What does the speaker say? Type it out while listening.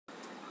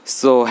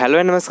Hello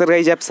and नमस्कार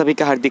guys, आप सभी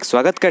का हार्दिक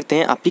स्वागत करते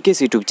हैं आपकी के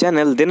यूट्यूब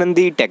चैनल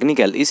दिनंदी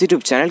टेक्निकल इस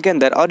यूट्यूब चैनल के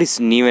अंदर और इस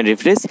न्यू एंड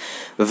रिफ्रेश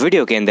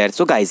वीडियो के अंदर।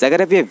 सो गाइस,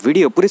 अगर आप ये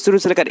वीडियो पूरी शुरू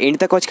से लेकर एंड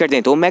तक वॉच करते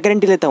हैं तो मैं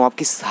गारंटी लेता हूँ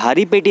आपकी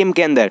सारी पेटीएम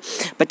के अंदर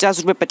 50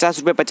 रुपये 50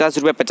 रुपये 50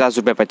 रुपये 50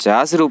 रुपये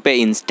 50 रुपये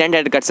इंस्टेंट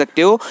ऐड कर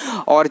सकते हो,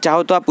 और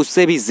चाहो तो आप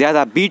उससे भी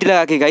ज़्यादा बीट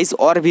लगा के गाइस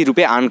और भी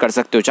रुपये अर्न कर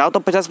सकते हो। चाहो तो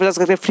 50-50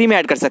 करके फ्री में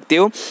ऐड कर सकते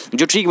हो।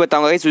 जो ट्रिक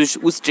बताऊँगा गाइस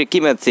उस ट्रिक की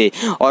मदद से,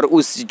 और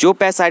उस जो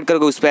पैसा ऐड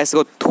करोगे उस पैसे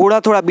को थोड़ा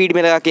थोड़ा बीट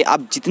में लगा के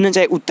आप जितने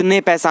चाहे उतने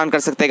पैसा अर्न कर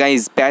सकते हैं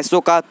गाइस। पैसों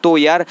का तो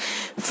यार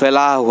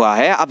फैला हुआ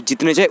है, आप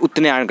जितने चाहे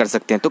उतने अर्न कर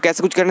सकते हैं। तो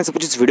कैसे कुछ करने से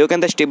कुछ इस वीडियो के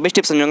अंदर स्टेप बाय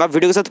स्टेप समझाऊंगा।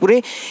 वीडियो के साथ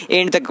पूरे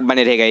एंड तक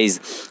बने रहे गाइस।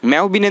 मैं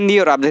हूं बिनंदी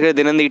और आप देख रहे हैं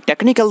दिनंदी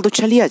टेक्निकल। तो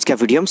चलिए आज का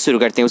वीडियो हम शुरू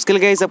करते हैं। उसके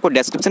लिए गाइस आपको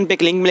डिस्क्रिप्शन पे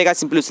एक लिंक मिलेगा,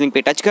 सिंपली उस लिंक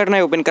पे टच करना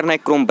है, ओपन करना है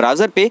क्रोम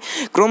ब्राउजर पे।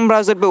 क्रोम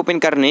ब्राउजर पे ओपन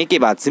करने के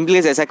बाद सिंपली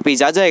ऐसा एक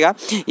पेज आ जाएगा।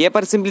 यहाँ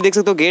पर सिंपली देख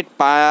सकते हो गेट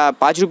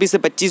 5 रुपये से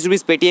 25 रुपये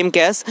पेटीएम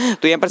कैश।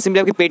 तो यहाँ पर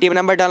सिंपली आपकी पेटीएम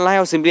नंबर डालना है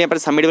और सिंपली यहाँ पर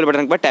सबमिट वाले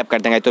बटन पर टैप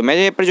कर देंगे। तो मैं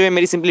यहाँ पर जो है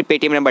मेरी सिंपली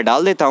पेटीएम नंबर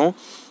डाल देता हूँ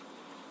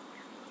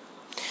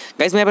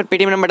गाइस। मैं यहाँ पर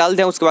पेटीएम नंबर डाल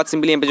दिया। उसके बाद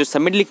सिंपली यहाँ पे जो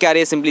सबमिट लिख के आ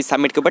रही है, सिंपली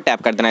सबमिट के ऊपर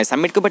टैप कर देना है।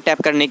 सबमिट के ऊपर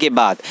टैप करने के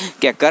बाद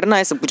क्या करना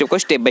है सब कुछ आपको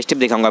स्टेप बाय स्टेप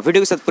दिखाऊंगा।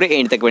 वीडियो के साथ पूरे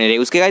एंड तक बने रहे।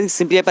 उसके बाद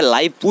सिंपली यहाँ पर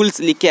लाइव पूल्स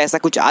लिख के ऐसा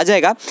कुछ आ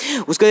जाएगा।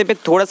 उसके बाद यहाँ पे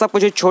थोड़ा सा आपको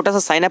जो छोटा सा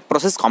साइन अप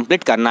प्रोसेस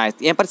कंप्लीट करना है।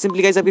 यहाँ पर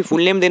सिंपली गाइस आपकी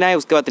फुल नेम देना है,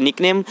 उसके बाद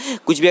निक नेम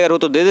कुछ भी अगर हो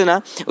तो दे देना।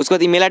 उसके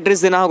बाद ईमेल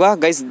एड्रेस देना होगा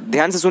गाइस।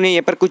 ध्यान से सुनिए,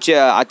 यहाँ पर कुछ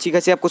अच्छी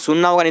खासी आपको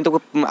सुनना होगा, नहीं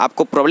तो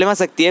आपको प्रॉब्लम आ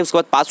सकती है। उसके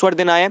बाद पासवर्ड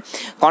देना है,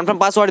 कॉन्फर्म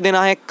पासवर्ड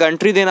देना है,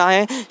 कंट्री देना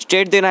है,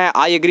 स्टेट देना है,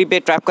 आई एग्री पे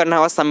टैप करना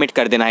है और सबमिट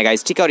कर देना है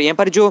गाइस। ठीक है। और यहाँ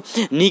पर जो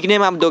निक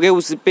नेम आप दोगे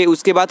उस पे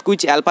उसके बाद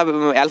कुछ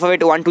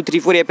अल्फाबेट 1 2 3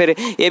 4 या फिर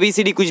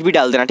ABCD कुछ भी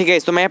डाल देना। ठीक है।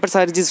 तो मैं यहाँ पर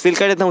सारी चीज़ फिल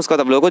कर देता हूँ, उसके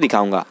बाद आप लोगों को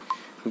दिखाऊंगा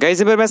गाइस।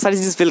 यहाँ पर मैं सारी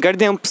चीज़ फिल कर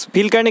दिया हूँ।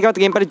 फिल करने के बाद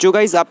यहाँ पर जो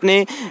गाइस आपने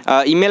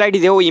ईमेल आईडी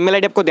दिया वो ईमेल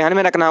आईडी आपको ध्यान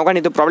में रखना होगा,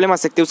 नहीं तो प्रॉब्लम आ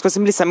सकती है। उसको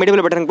सिंपली सबमिट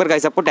वाले बटन पर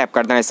गाइस आपको टैप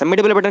कर देना है। सबमिट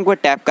वाले बटन पर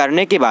टैप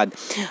करने के बाद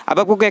अब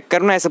आपको क्या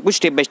करना है सब कुछ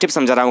स्टेप बाय स्टेप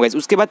समझा रहा हूँ गाइस।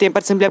 उसके बाद यहाँ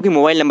पर सिंपली आपके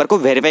मोबाइल नंबर को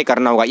वेरीफाई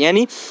करना होगा,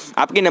 यानी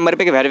आपके नंबर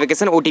पर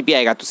वेरिफिकेशन OTP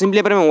आएगा। तो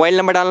सिंपली पर मोबाइल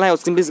नंबर डालना है और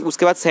सिंपली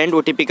उसके बाद सेंड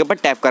OTP के ऊपर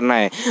टैप करना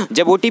है।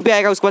 जब OTP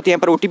आएगा उसके बाद यहाँ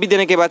पर OTP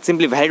देने के बाद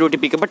सिंपली वैलिड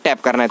OTP के ऊपर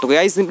टैप करना है। तो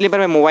गाइस सिंपली पर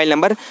मैं मोबाइल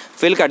नंबर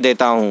फिल कर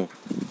देता हूँ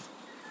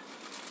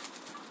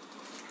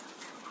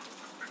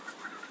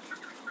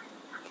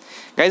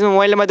गाइस। मैं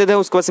मोबाइल नंबर देता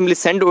हूँ, उसके बाद सिंपली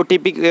सेंड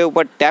OTP के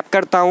ऊपर टैप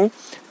करता हूँ।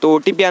 तो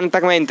OTP आने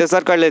तक मैं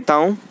इंतज़ार कर लेता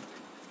हूँ।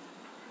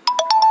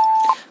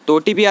 तो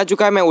OTP आ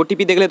चुका है, मैं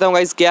OTP देख लेता हूँ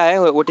गाइस क्या है।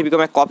 OTP को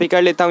मैं कॉपी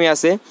कर लेता हूँ यहाँ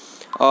से,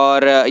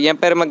 और यहाँ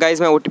पर मैं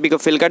गाइस मैं OTP को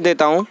फिल कर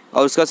देता हूँ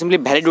और उसका सिंपली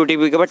वैलिड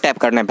OTP के ऊपर टैप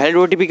करना है। वैलिड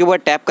OTP के ऊपर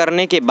टैप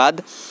करने के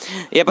बाद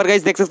यहाँ पर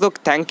गाइस देख सकते हो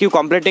thank you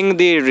completing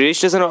the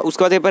registration.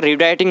 उसके बाद यहाँ पर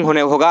रीडायरेक्टिंग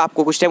होने होगा,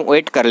 आपको कुछ टाइम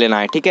वेट कर लेना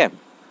है। ठीक है।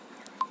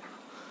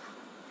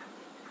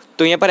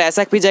 तो यहाँ पर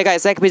ऐसा एक पेज आएगा।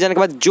 ऐसा एक पेज आने के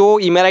बाद जो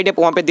ईमेल आईडी आप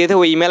वहाँ पे देते हो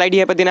वो ईमेल आईडी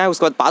यहाँ पर देना है।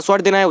 उसके बाद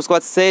पासवर्ड देना है, उसके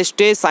बाद से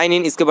स्टे साइन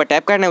इन इसके ऊपर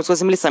टैप करना है। उसको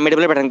सिंपली सबमिट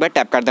वाले बटन पर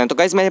टैप करते हैं। तो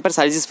गाइस मैं यहाँ पर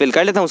सारी चीज़ फिल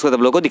कर लेता हूँ, उसको आप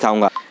लोगों को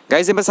दिखाऊंगा।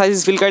 गाइस यहाँ पर सारी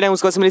चीज़ फिल कर लें,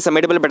 उसको सिंपली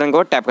सबमिट वाले बटन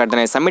को टैप कर देना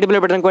है। सबमिट वाले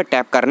बटन को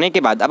टैप करने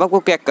के बाद अब आपको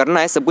क्या करना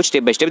है सब कुछ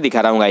स्टेप बाय स्टेप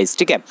दिखा रहा हूँ गाइस।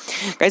 ठीक है।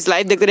 गाइस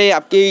लाइव देखते रहिए।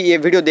 आपकी ये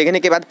वीडियो देखने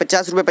के बाद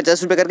 50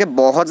 रुपये करके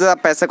बहुत ज़्यादा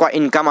पैसे का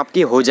इनकम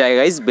आपकी हो जाएगा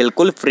गाइस,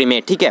 बिल्कुल फ्री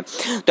में। ठीक है।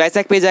 तो ऐसा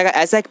एक पेज आएगा।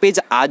 ऐसा एक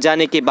पेज आ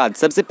जाने के बाद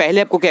सबसे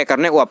पहले आपको क्या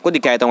करना है वो आपको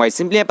दिखाया था गाइस।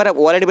 सिंपली यहाँ पर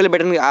वॉलेट वाले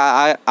बटन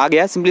आ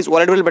गया, सिंपली इस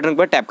वॉलेट वाले बटन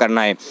पर टैप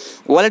करना है।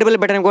 वॉलेट वाले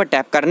बटन पर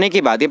टैप करने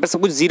के बाद यहाँ पर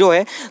सब कुछ जीरो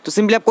है, तो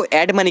सिंपली आपको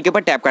ऐड मनी के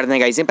ऊपर टैप करना है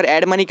गाइस। यहाँ पर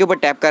ऐड मनी के ऊपर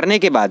टैप करने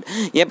के बाद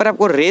यहाँ पर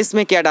आपको रेस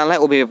में क्या डालना है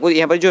वो भी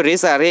यहाँ पर जो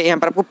रेस आ रही है यहाँ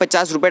पर आपको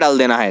 50 रुपये डाल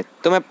देना है।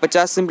 तो मैं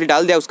 50 सिंपली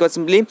डाल दिया। उसके बाद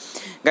सिंपली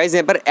गाइस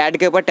यहाँ पर ऐड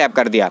के ऊपर टैप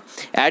कर दिया।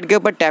 ऐड के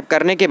ऊपर टैप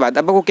करने के बाद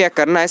अब आपको क्या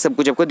करना है सब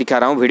कुछ आपको दिखा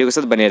रहा हूँ, वीडियो के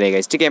साथ बने रहेगा।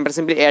 ठीक है। यहाँ पर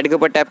सिंपली ऐड के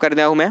ऊपर टैप कर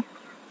दिया हूँ मैं,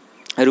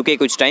 रुके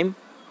कुछ टाइम।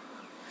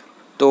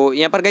 तो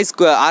यहाँ पर गाइस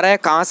आ रहा है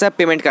कहाँ से आप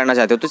पेमेंट करना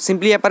चाहते हो, तो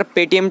सिंपली यहाँ पर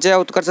पेटीएम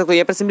चाहे तो कर सकते हो।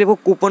 यहाँ पर सिंपली आपको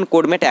कूपन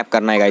कोड में टैप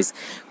करना है गाइस।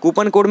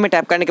 कूपन कोड में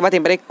टैप करने के बाद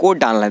यहाँ पर एक कोड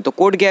डालना है। तो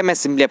कोड क्या है मैं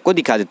सिंपली आपको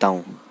दिखा देता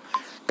हूँ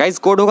गाइस।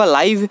 कोड होगा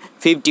live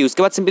 50।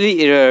 उसके बाद सिंपली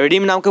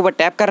रिडीम नाउ के ऊपर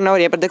टैप करना है और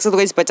यहाँ पर देख सकते हो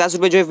गाइस 50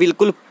 रुपये जो है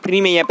बिल्कुल फ्री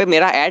में यहाँ पे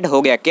मेरा ऐड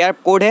हो गया। क्या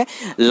कोड है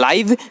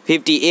live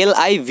 50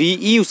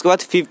 LIVE, उसके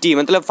बाद 50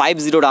 मतलब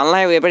 50 डालना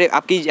है। यहाँ पर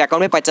आपकी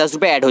अकाउंट में 50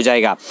 रुपये ऐड हो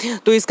जाएगा।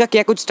 तो इसका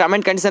क्या कुछ टर्म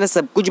एंड कंडीशन है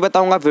सब कुछ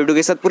बताऊंगा, वीडियो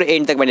के साथ पूरे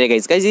एंड तक बनेगा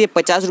गाइस। ये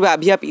 50 रुपये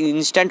अभी आप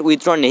इंस्टेंट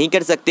विथड्रॉ नहीं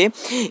कर सकते,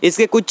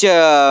 इसके कुछ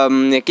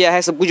क्या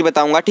है सब कुछ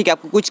बताऊँगा। ठीक है।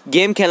 आपको कुछ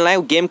गेम खेलना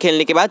है, गेम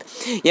खेलने के बाद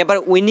यहाँ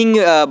पर विनिंग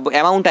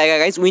अमाउंट आएगा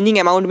गाइस। विनिंग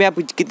अमाउंट में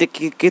आप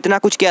कितना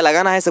कुछ क्या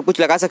लगाना है सब कुछ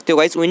लगा सकते हो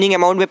गाइस। विनिंग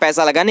अमाउंट में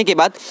पैसा लगाने के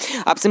बाद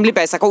आप सिंपली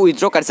पैसा को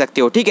विथड्रॉ कर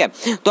सकते हो। ठीक है।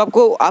 तो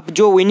आपको आप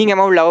जो विनिंग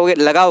अमाउंट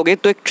लगाओगे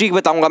तो एक ट्रिक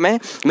बताऊंगा मैं,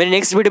 मेरे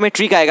नेक्स्ट वीडियो में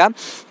ट्रिक आएगा।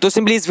 तो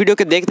सिंपली इस वीडियो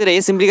को देखते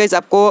रहिए। सिंपली गाइस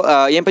आपको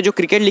यहाँ पे जो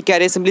क्रिकेट लिख के आ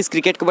रहे हैं सिंपली इस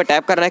क्रिकेट के ऊपर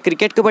टैप करना है।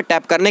 क्रिकेट के ऊपर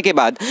टैप करने के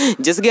बाद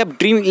जैसे कि आप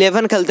ड्रीम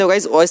 11 खेलते हो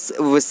गाइस,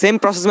 और सेम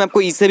प्रोसेस में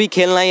आपको इसे भी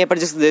खेलना है। यहाँ पर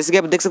जैसे कि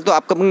आप देख सकते हो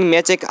आपका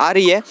मैच एक आ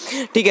रही है।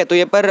 ठीक है। तो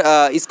यहाँ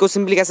पर इसको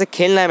सिंपली कैसे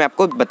खेलना है मैं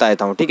आपको बता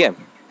देता हूँ। ठीक है।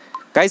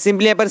 गाइस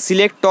सिंपली यहाँ पर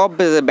सिलेक्ट टॉप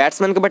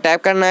बैट्समैन के ऊपर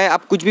टैप करना है।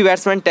 आप कुछ भी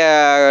बैट्समैन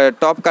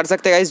टॉप कर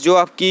सकते हैं गाइस जो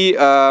आपकी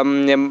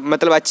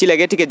मतलब अच्छी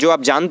लगे। ठीक है। जो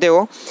आप जानते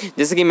हो,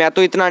 जैसे कि मैं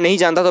तो इतना नहीं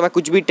जानता तो मैं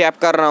कुछ भी टैप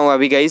कर रहा हूँ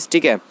अभी गाइस।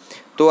 ठीक है।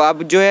 तो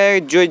अब जो है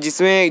जो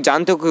जिसमें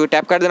जानते हो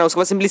टैप कर देना, उसके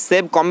बाद सिंपली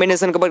सेव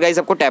कॉम्बिनेशन के ऊपर गाइस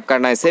आपको टैप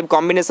करना है। सेव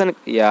कॉम्बिनेशन,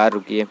 यार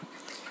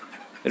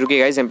रुकिए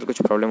गाइस, यहाँ पर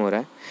कुछ प्रॉब्लम हो रहा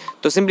है।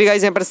 तो सिंपली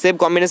गाइस यहाँ पर सेव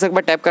कॉम्बिनेशन के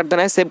ऊपर टैप कर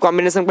देना है। सेव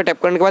कॉम्बिनेशन पर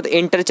टैप करने के बाद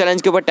एंटर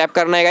चैलेंज के ऊपर टैप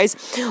करना है गाइस।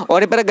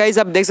 और यहाँ पर गाइस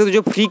आप देख सकते हो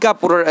जो फ्री का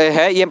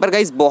है यहाँ पर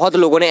गाइस बहुत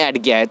लोगों ने ऐड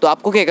किया है, तो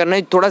आपको क्या करना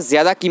है, थोड़ा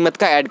ज़्यादा कीमत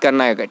का ऐड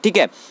करना है, ठीक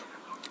है।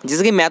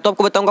 जैसे कि मैं तो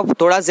आपको बताऊंगा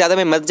थोड़ा ज़्यादा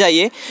में मत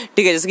जाइए,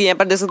 ठीक है। जैसे कि यहाँ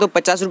पर देख सकते हो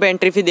 50 रुपये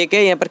एंट्री फी देके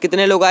यहाँ पर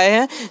कितने लोग आए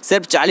हैं,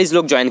 सिर्फ 40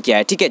 लोग ज्वाइन किया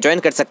है, ठीक है। ज्वाइन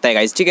कर सकता है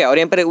गाइस, ठीक है। और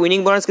यहाँ पर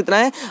विनिंग बोनस कितना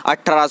है,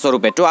 1800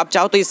 रुपये। तो आप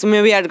चाहो तो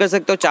इसमें भी ऐड कर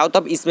सकते हो, चाहो तो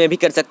आप इसमें भी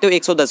कर सकते हो,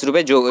 110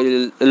 रुपये जो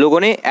लोगों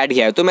ने ऐड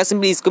किया है। तो मैं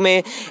सिंपली इसको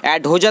में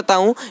ऐड हो जाता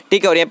हूँ,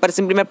 ठीक है। और यहाँ पर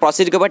सिंपली मैं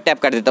प्रोसीड के ऊपर टैप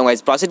कर देता हूँ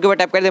गाइस। प्रोसीड के ऊपर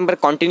टैप कर यहाँ पर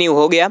कंटिन्यू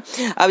हो गया।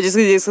 अब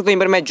जैसे देख सकते हो यहाँ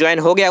पर मैं ज्वाइन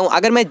हो गया हूँ।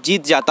 अगर मैं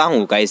जीत जाता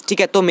हूँ गाइस, ठीक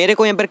है, तो मेरे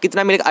को यहाँ पर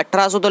कितना मिलेगा,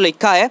 1800 तो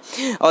लिखा है।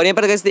 और यहाँ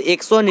पर गाइस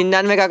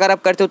 199 का अगर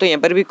आप करते हो तो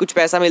पर भी कुछ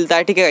पैसा मिलता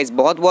है, ठीक है गाइस।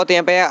 बहुत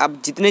यहाँ पे आप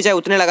जितने चाहे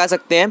उतने लगा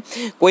सकते हैं,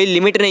 कोई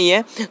लिमिट नहीं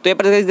है। तो यहाँ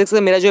पर देख सकते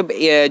हैं मेरा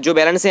जो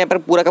बैलेंस है यहाँ पर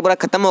पूरा का पूरा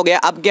खत्म हो गया।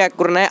 अब क्या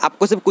करना है,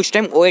 आपको सिर्फ कुछ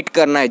टाइम वेट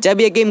करना है,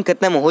 जब ये गेम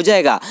खत्म हो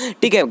जाएगा,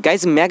 ठीक है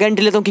गाइस। मैं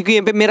गारंटी लेता हूँ क्योंकि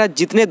यहाँ पे मेरा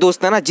जितने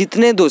दोस्त है ना,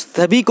 जितने दोस्त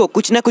सभी को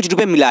कुछ ना कुछ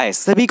रुपये मिला है,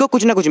 सभी को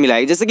कुछ ना कुछ मिला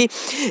है। जैसे कि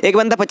एक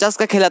बंदा 50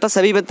 का खेला था,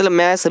 सभी मतलब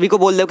मैं सभी को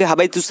बोल दूँ कि हाँ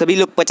भाई तू सभी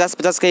लोग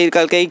 50-50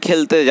 करके ही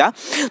खेलते जा,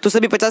 तो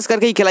सभी 50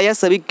 करके ही खिलाया।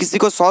 सभी किसी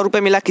को 100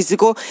 रुपये मिला, किसी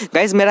को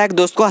गाइस मेरा एक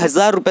दोस्त को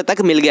 1000 रुपये तक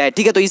मिल गया है,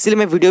 ठीक है। तो इसलिए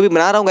मैं वीडियो भी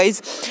बना रहा हूँ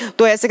गाइस।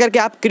 तो ऐसे करके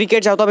आप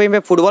क्रिकेट चाहते हो भाई,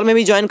 फुटबॉल में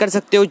भी ज्वाइन कर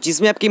सकते हो,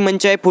 जिसमें आपकी मन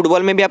चाहे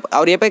फुटबॉल में भी आप।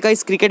 और यहाँ पे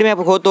गाइस क्रिकेट में आप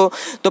हो तो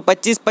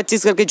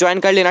 25-25 करके ज्वाइन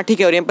कर लेना, ठीक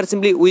है। और यहाँ पर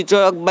सिंपली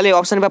विथड्रॉ वाले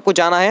ऑप्शन पे आपको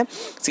जाना है,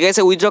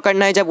 कैसे विथड्रॉ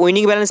करना है। जब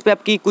विनिंग बैलेंस पे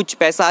आपकी कुछ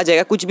पैसा आ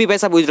जाएगा, कुछ भी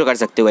पैसा विथड्रॉ कर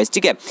सकते हो गाइस,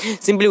 ठीक है।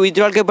 सिंपली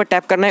विथड्रॉल के ऊपर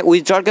टैप करना है।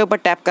 विथड्रॉल के ऊपर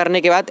टैप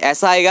करने के बाद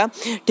ऐसा आएगा,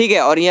 ठीक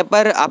है। और यहाँ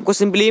पर आपको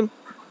सिंपली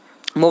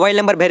मोबाइल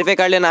नंबर वेरीफाई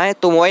कर लेना है।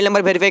 तो मोबाइल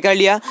नंबर वेरीफाई कर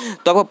लिया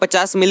तो आपको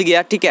 50 मिल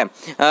गया, ठीक है।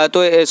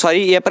 तो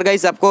सॉरी यहाँ पर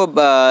गाइस आपको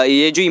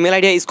ये जो ईमेल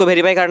आईडी है इसको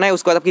वेरीफाई करना है।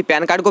 उसके बाद आपकी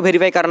पैन कार्ड को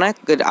वेरीफाई करना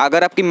है।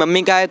 अगर आपकी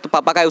मम्मी का है तो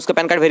पापा का है, उसका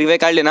पैन कार्ड वेरीफाई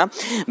कर लेना।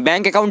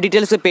 Bank account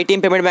details,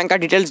 Paytm payment bank का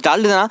डिटेल्स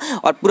डाल देना।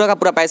 और पूरा का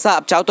पूरा पैसा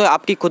आप चाहो तो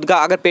आपकी खुद का,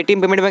 अगर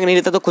पेटीएम पेमेंट बैंक नहीं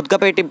लेता तो खुद का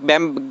पेटीएम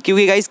बैंक,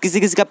 क्योंकि गाइस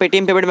किसी का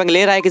पेटीएम पेमेंट बैंक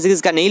ले रहा है, किसी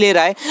का नहीं ले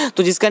रहा है।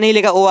 तो जिसका नहीं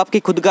लेगा वो आपकी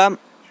खुद का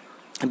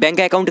बैंक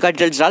अकाउंट का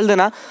डिटेल्स डाल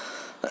देना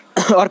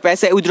और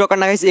पैसे विड्रॉ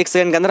करना है, 1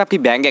 सेकंड के अंदर आपकी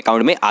बैंक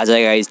अकाउंट में आ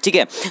जाएगा गाइस, ठीक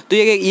है। तो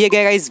ये क्या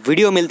है इस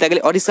वीडियो मिलता है।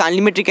 और इसका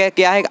अनलिमिटेड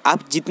क्या है,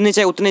 आप जितने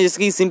चाहे उतने, जैसे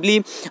कि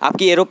सिंपली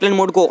आपकी एरोप्लेन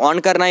मोड को ऑन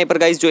करना है। पर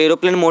गाइस जो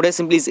एरोप्लेन मोड है,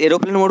 सिंपली इस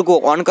एरोप्लेन मोड को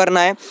ऑन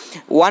करना है,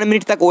 1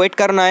 मिनट तक वेट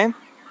करना है।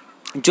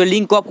 जो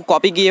लिंक को आपको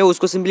कॉपी किए हो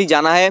उसको सिंपली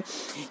जाना है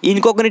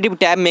इनकॉग्निटिव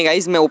टैब में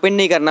गाइस। मैं ओपन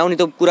नहीं करना हूँ, नहीं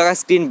तो पूरा का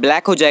स्क्रीन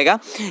ब्लैक हो जाएगा।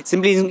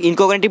 सिंपली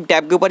इनकॉग्निटिव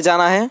टैब के ऊपर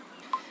जाना है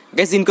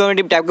गैस।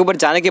 इनकॉग्निटिव टैब के ऊपर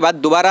जाने के बाद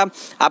दोबारा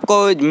आपको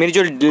मेरी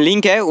जो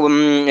लिंक है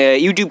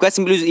यूट्यूब का,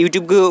 सिंपली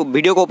यूट्यूब को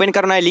वीडियो को ओपन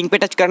करना है, लिंक पे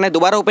टच करना है,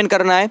 दोबारा ओपन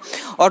करना है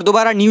और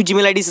दोबारा न्यू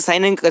जीमेल आईडी से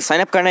साइन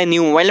अप करना है,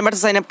 न्यू मोबाइल नंबर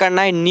से साइन अप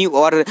करना है, न्यू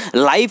और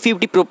लाइव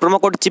 50 प्रोमो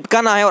कोड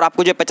चिपकाना है और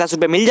आपको जो 50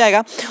 रुपये मिल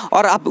जाएगा।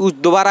 और आप उस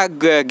दोबारा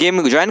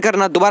गेम ज्वाइन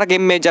करना। दोबारा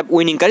गेम में जब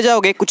विनिंग कर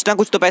जाओगे कुछ ना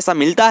कुछ तो पैसा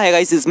मिलता है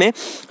गाइस इसमें,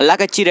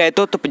 लक अच्छी रहे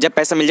तो जब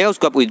पैसा मिल जाएगा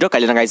उसको आप विड्रॉ कर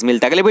लेना गाइस।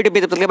 मिलता है अगले वीडियो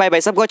पे, तब तक बाय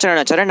बाय। सबको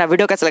अच्छा रहना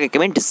वीडियो कैसा लगे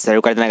कमेंट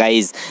जरूर कर देना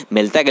गाइस।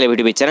 मिलता है अगले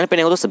वीडियो पे। चैनल पे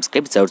नहीं हो तो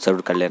सब्सक्राइब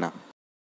जरूर कर लेना।